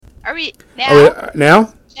we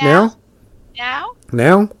Now?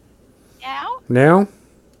 Now?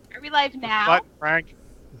 Are we live now? What, Frank?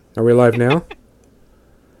 Are we live now?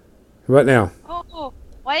 What now? Oh,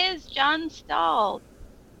 why is John stalled?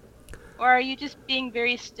 Or are you just being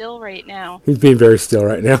very still right now? He's being very still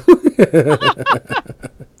right now.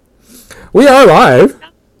 We are live.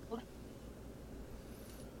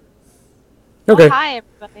 Okay. Oh, hi,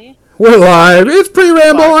 everybody. We're live. It's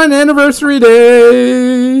Pre-Ramble on Anniversary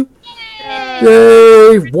Day.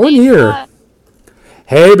 Yay. 1 year.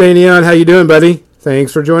 Hey, Banyan. How you doing, buddy?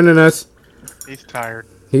 Thanks for joining us. He's tired.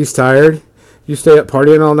 He's tired. You stay up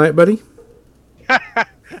partying all night, buddy?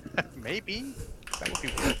 Maybe. That would be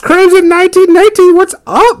weird. Crimson 1919, what's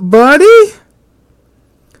up, buddy?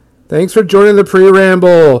 Thanks for joining the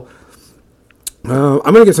Pre-Ramble. I'm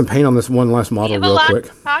going to get some paint on this one last model real quick. We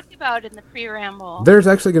have a lot to talk about in the pre-ramble. There's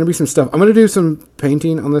actually going to be some stuff. I'm going to do some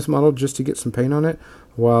painting on this model just to get some paint on it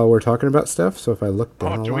while we're talking about stuff. So if I look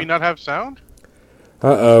down do we not have sound?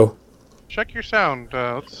 Uh-oh. Check your sound.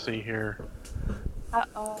 Let's see here.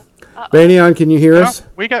 Uh-oh. Banyan, can you hear No, us?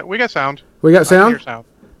 we got sound. We got I can hear sound? sound.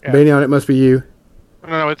 Yeah. Banyan, it must be you.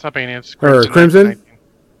 No, it's not Banyan. It's Or Crimson? 19.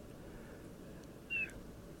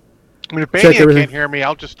 I mean, if Check Banyan everything. can't hear me,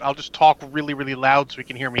 I'll just talk really, really loud so he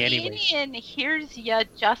can hear me anyway. Ian hears ya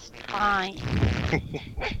just fine.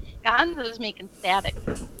 Gonzo's making static.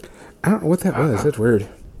 I don't know what that was. That's weird.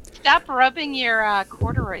 Stop rubbing your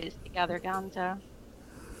corduroys together, Gonzo.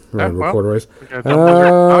 Right, well, corduroys. we got Dumb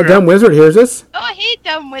Wizard. Okay. Dumb Wizard hears us. Oh, hey,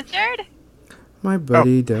 dumb wizard. My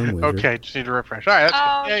buddy, Dumb Wizard. Okay, just need to refresh. All right, that's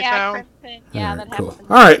Oh, good. Yay, yeah, sound. Crimson. Yeah, All right, that cool.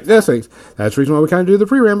 happens. All right, that's the reason why we kind of do the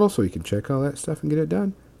pre-ramble, so we can check all that stuff and get it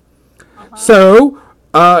done. So,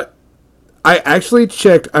 I actually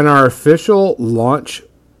checked on our official launch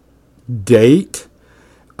date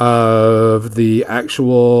of the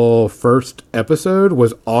actual first episode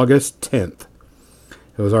was August 10th.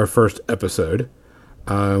 It was our first episode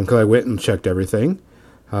because I went and checked everything.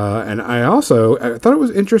 And I thought it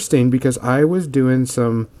was interesting because I was doing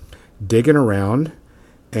some digging around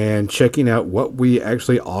and checking out what we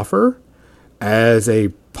actually offer as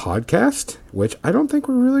a podcast, which I don't think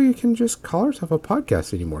we really can just call ourselves a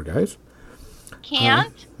podcast anymore, guys.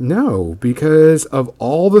 Can't? No, because of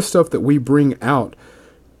all the stuff that we bring out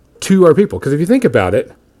to our people. Because if you think about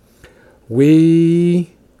it,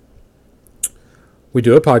 we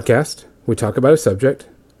do a podcast. We talk about a subject.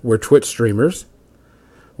 We're Twitch streamers.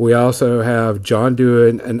 We also have John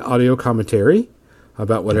doing an audio commentary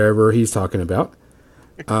about whatever he's talking about.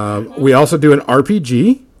 We also do an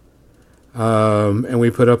RPG. And we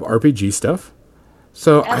put up RPG stuff.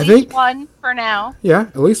 So At I least think one for now. yeah,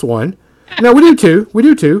 at least one. No, we do two. We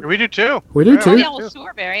do two. We do too. We do Yeah. too. Yeah, well,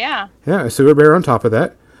 Sewer Bear, yeah. Yeah, a sewer bear on top of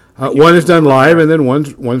that. One is done live, and then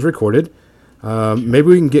one's recorded. Maybe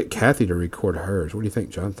we can get Kathy to record hers. What do you think,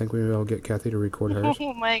 John? Think maybe I'll get Kathy to record hers?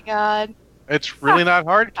 Oh, my God. It's really not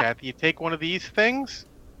hard, Kathy. You take one of these things,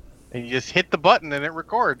 and you just hit the button, and it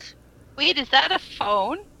records. Wait, is that a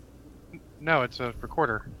phone? No, it's a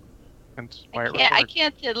recorder. That's why it Yeah, I records.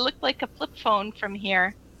 can't. It looked like a flip phone from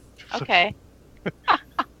here. Okay.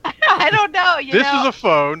 I don't know. This is a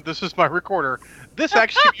phone. This is my recorder. This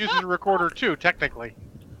actually uses a recorder too, technically.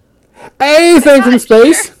 Anything from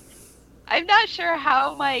space? I'm not sure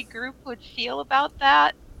how my group would feel about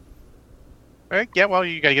that. Right? Yeah, well,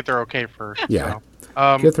 you gotta get their okay first. Yeah.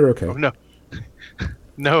 So. Get through okay. Oh, no.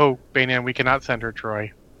 No, Banyan, we cannot send her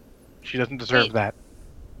Troy. She doesn't deserve Wait. that.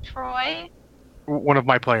 Troy? One of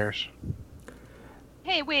my players.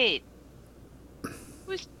 Hey, wait.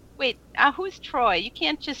 Who's Troy? You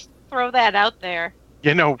can't just throw that out there.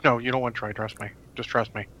 Yeah, no, you don't want Troy. Trust me. Just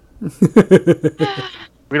trust me.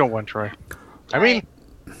 We don't want Troy. I mean,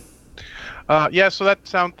 yeah. So that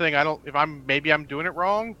sound thing, I don't. Maybe I'm doing it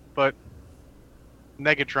wrong, but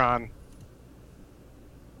Negatron,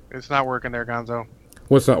 it's not working there, Gonzo.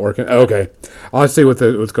 What's not working? Oh, okay, I'll see what's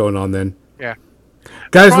going on then. Yeah.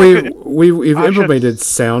 Guys, Probably we've I should- implemented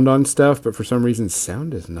sound on stuff, but for some reason,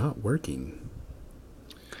 sound is not working.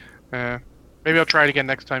 Maybe I'll try it again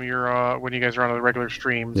next time you're when you guys are on a regular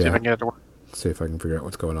stream. See if Yeah. I can get it to work. See if I can figure out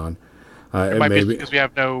what's going on. It might be because we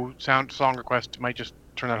have no song request. It might just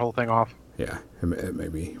turn that whole thing off. Yeah, it may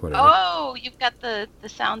be whatever. Oh, you've got the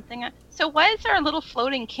sound thing on. So why is there a little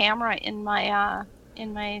floating camera in my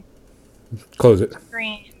Close it.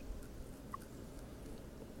 screen?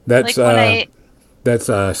 That's Like when that's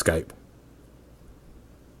Skype.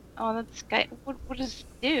 Oh, that's Skype. What does it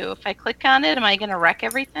do? If I click on it, am I gonna wreck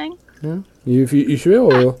everything? Yeah, you should be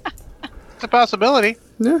able to. It's a possibility.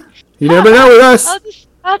 Yeah, you never know with us.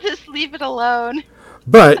 I'll just leave it alone.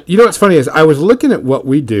 But you know what's funny is I was looking at what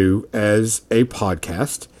we do as a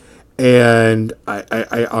podcast, And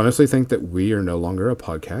I honestly think that we are no longer a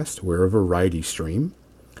podcast. We're a variety stream.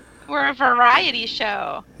 We're a variety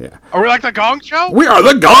show. Yeah. Are we like the Gong Show? We are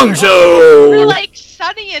the Gong Show! We're like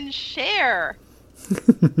Sonny and Cher.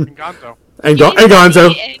 And Gonzo. And You be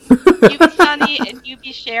Gonzo. Sonny, and you be Sonny, and you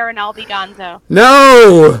be Cher, and I'll be Gonzo.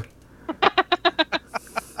 No!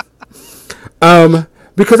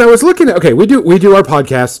 Because I was looking at, okay, we do our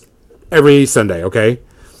podcast every Sunday, okay?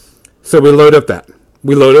 So we load up that.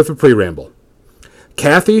 We load up the pre-ramble.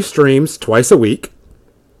 Kathy streams twice a week.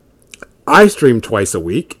 I stream twice a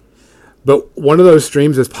week. But one of those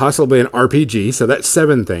streams is possibly an RPG, so that's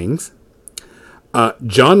 7 things.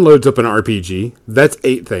 John loads up an RPG. That's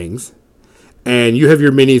 8 things. And you have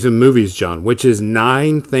your minis and movies, John, which is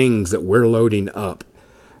 9 things that we're loading up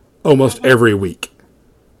almost every week.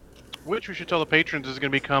 Which we should tell the patrons is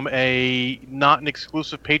going to become not an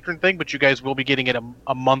exclusive patron thing, but you guys will be getting it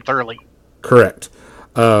a month early. Correct.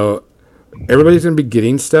 Everybody's going to be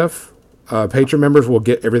getting stuff. Patron members will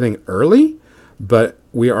get everything early, but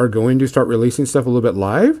we are going to start releasing stuff a little bit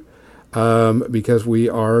live because we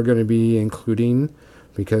are going to be including,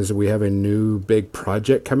 because we have a new big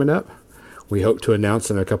project coming up. We hope to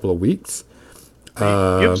announce in a couple of weeks.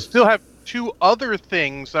 You still have 2 other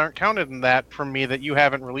things that aren't counted in that from me that you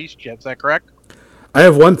haven't released yet. Is that correct? I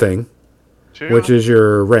have one thing, 2? which is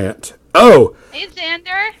your rant. Oh, Hey,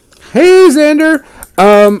 Xander. hey, Xander.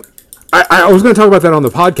 I was going to talk about that on the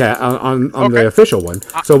podcast, on Okay. the official one,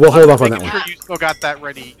 so we'll hold off on that Making one. sure you still got that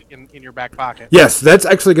ready in your back pocket. Yes, that's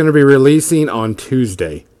actually going to be releasing on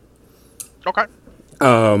Tuesday. Okay.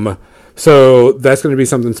 So that's going to be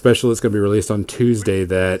something special that's going to be released on Tuesday.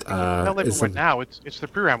 That Tell is everyone now. It's the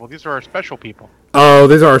pre-ramble. These are our special people. oh,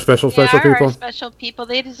 these are our special They are people. our special people.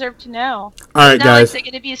 They deserve to know. All right, Not guys. like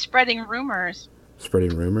they're going to be spreading rumors.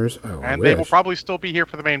 Spreading rumors. Oh, I And they will wish. probably still be here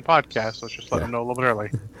for the main podcast. So let's just let them know a little bit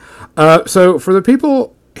early. So for the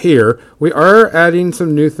people here, we are adding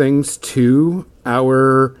some new things to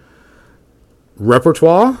our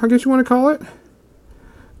repertoire, I guess you want to call it.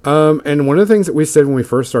 And one of the things that we said when we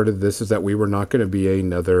first started this is that we were not going to be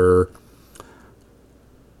another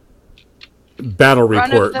battle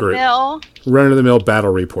report group. Run-of-the-mill. Run-of-the-mill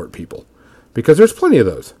battle report people. Because there's plenty of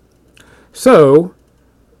those. So,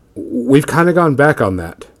 we've kind of gone back on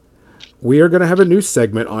that. We are going to have a new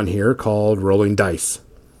segment on here called Rolling Dice.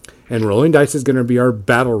 And Rolling Dice is going to be our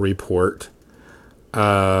battle report.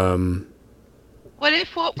 What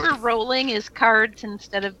if what we're rolling is cards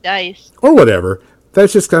instead of dice? Or whatever.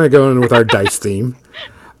 That's just kind of going with our dice theme.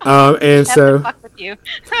 And Have to so, fuck with you.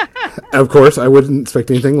 of course, I wouldn't expect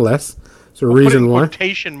anything less. It's a We'll put reason in why.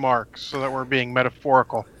 quotation marks so that we're being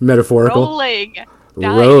metaphorical. Metaphorical. Rolling. Dice.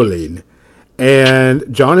 Rolling.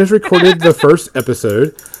 And John has recorded the first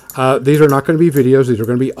episode. These are not going to be videos. These are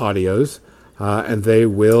going to be audios. And they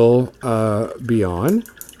will be on.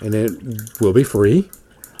 And it will be free.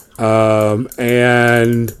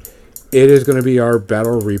 And it is going to be our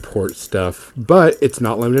battle report stuff. But it's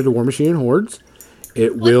not limited to War Machine and Hordes.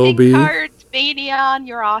 It will Flipping be... cards, Banion,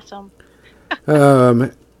 you're awesome.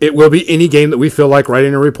 It will be any game that we feel like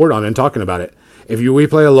writing a report on and talking about it. If we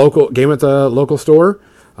play a local game at the local store,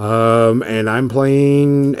 and I'm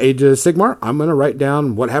playing Age of Sigmar, I'm going to write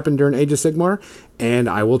down what happened during Age of Sigmar, and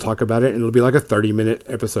I will talk about it, and it'll be like a 30-minute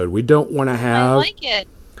episode. We don't want to I have, like it.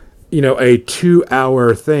 a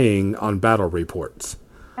 2-hour thing on battle reports.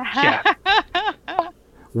 Yeah.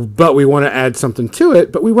 But we want to add something to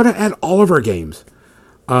it, but we want to add all of our games.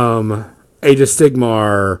 Age of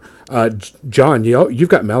Sigmar, John, you've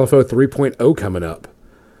got Malifaux 3.0 coming up.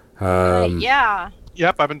 Yeah.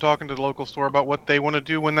 Yep, I've been talking to the local store about what they want to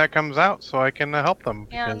do when that comes out, so I can help them.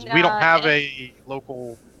 Because And, we don't have a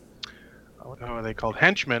local, what are they called,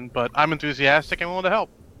 henchman, but I'm enthusiastic and willing to help.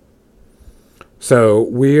 So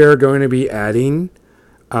we are going to be adding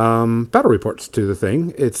battle reports to the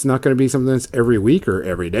thing. It's not going to be something that's every week or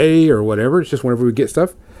every day or whatever. It's just whenever we get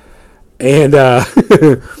stuff. And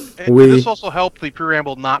And this also helped the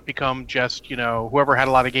preamble not become just, whoever had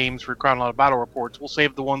a lot of games recording a lot of battle reports. We'll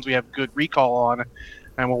save the ones we have good recall on,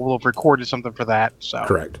 and we'll have recorded something for that. So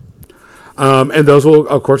correct. And those will,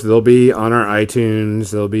 of course, they'll be on our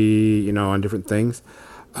iTunes. They'll be, on different things.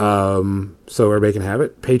 So everybody can have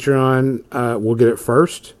it. Patreon, we'll get it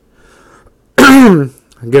first.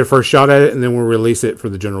 Get a first shot at it, and then we'll release it for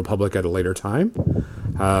the general public at a later time.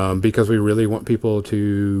 Because we really want people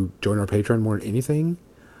to join our Patreon more than anything.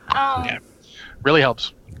 yeah, really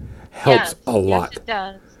helps. Helps a lot. Yes, it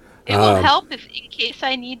does. It will help if, in case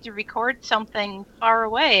I need to record something far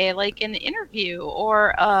away, like an interview or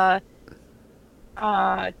a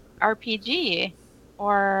RPG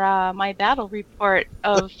or my battle report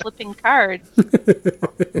of flipping cards.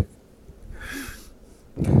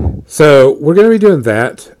 So we're going to be doing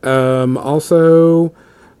that. Also,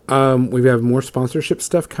 we have more sponsorship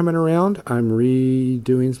stuff coming around. I'm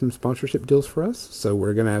redoing some sponsorship deals for us. So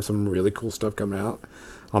we're going to have some really cool stuff coming out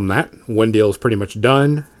on that. One deal is pretty much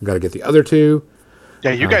done. I've got to get the other two.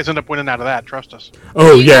 Yeah, you guys end up winning out of that. Trust us.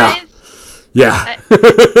 Oh, You yeah. guys- Yeah.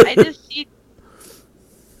 I just see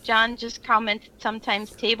John just commented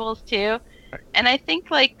sometimes tables too, and I think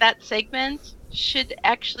like that segment should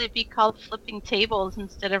actually be called flipping tables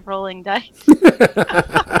instead of rolling dice. This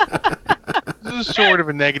is sort of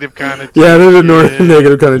a negative connotation. Yeah, there's a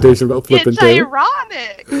negative connotation about flipping It's tables.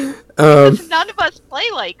 ironic because none of us play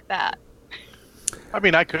like that. I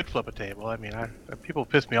mean, I could flip a table. I mean, people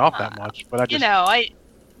piss me off that much, but I just... You know,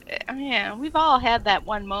 yeah, we've all had that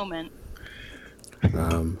one moment.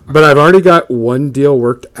 But I've already got one deal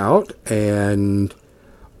worked out, and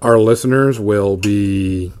our listeners will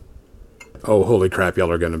be, oh, holy crap, y'all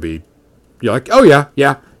are going to be, you're like, oh, yeah,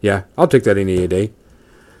 I'll take that any day.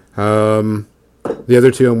 The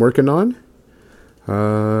other two I'm working on,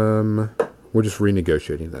 we're just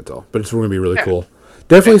renegotiating, that's all. But it's going to be really cool.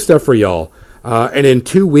 Definitely stuff for y'all. And in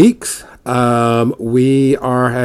 2 weeks, we are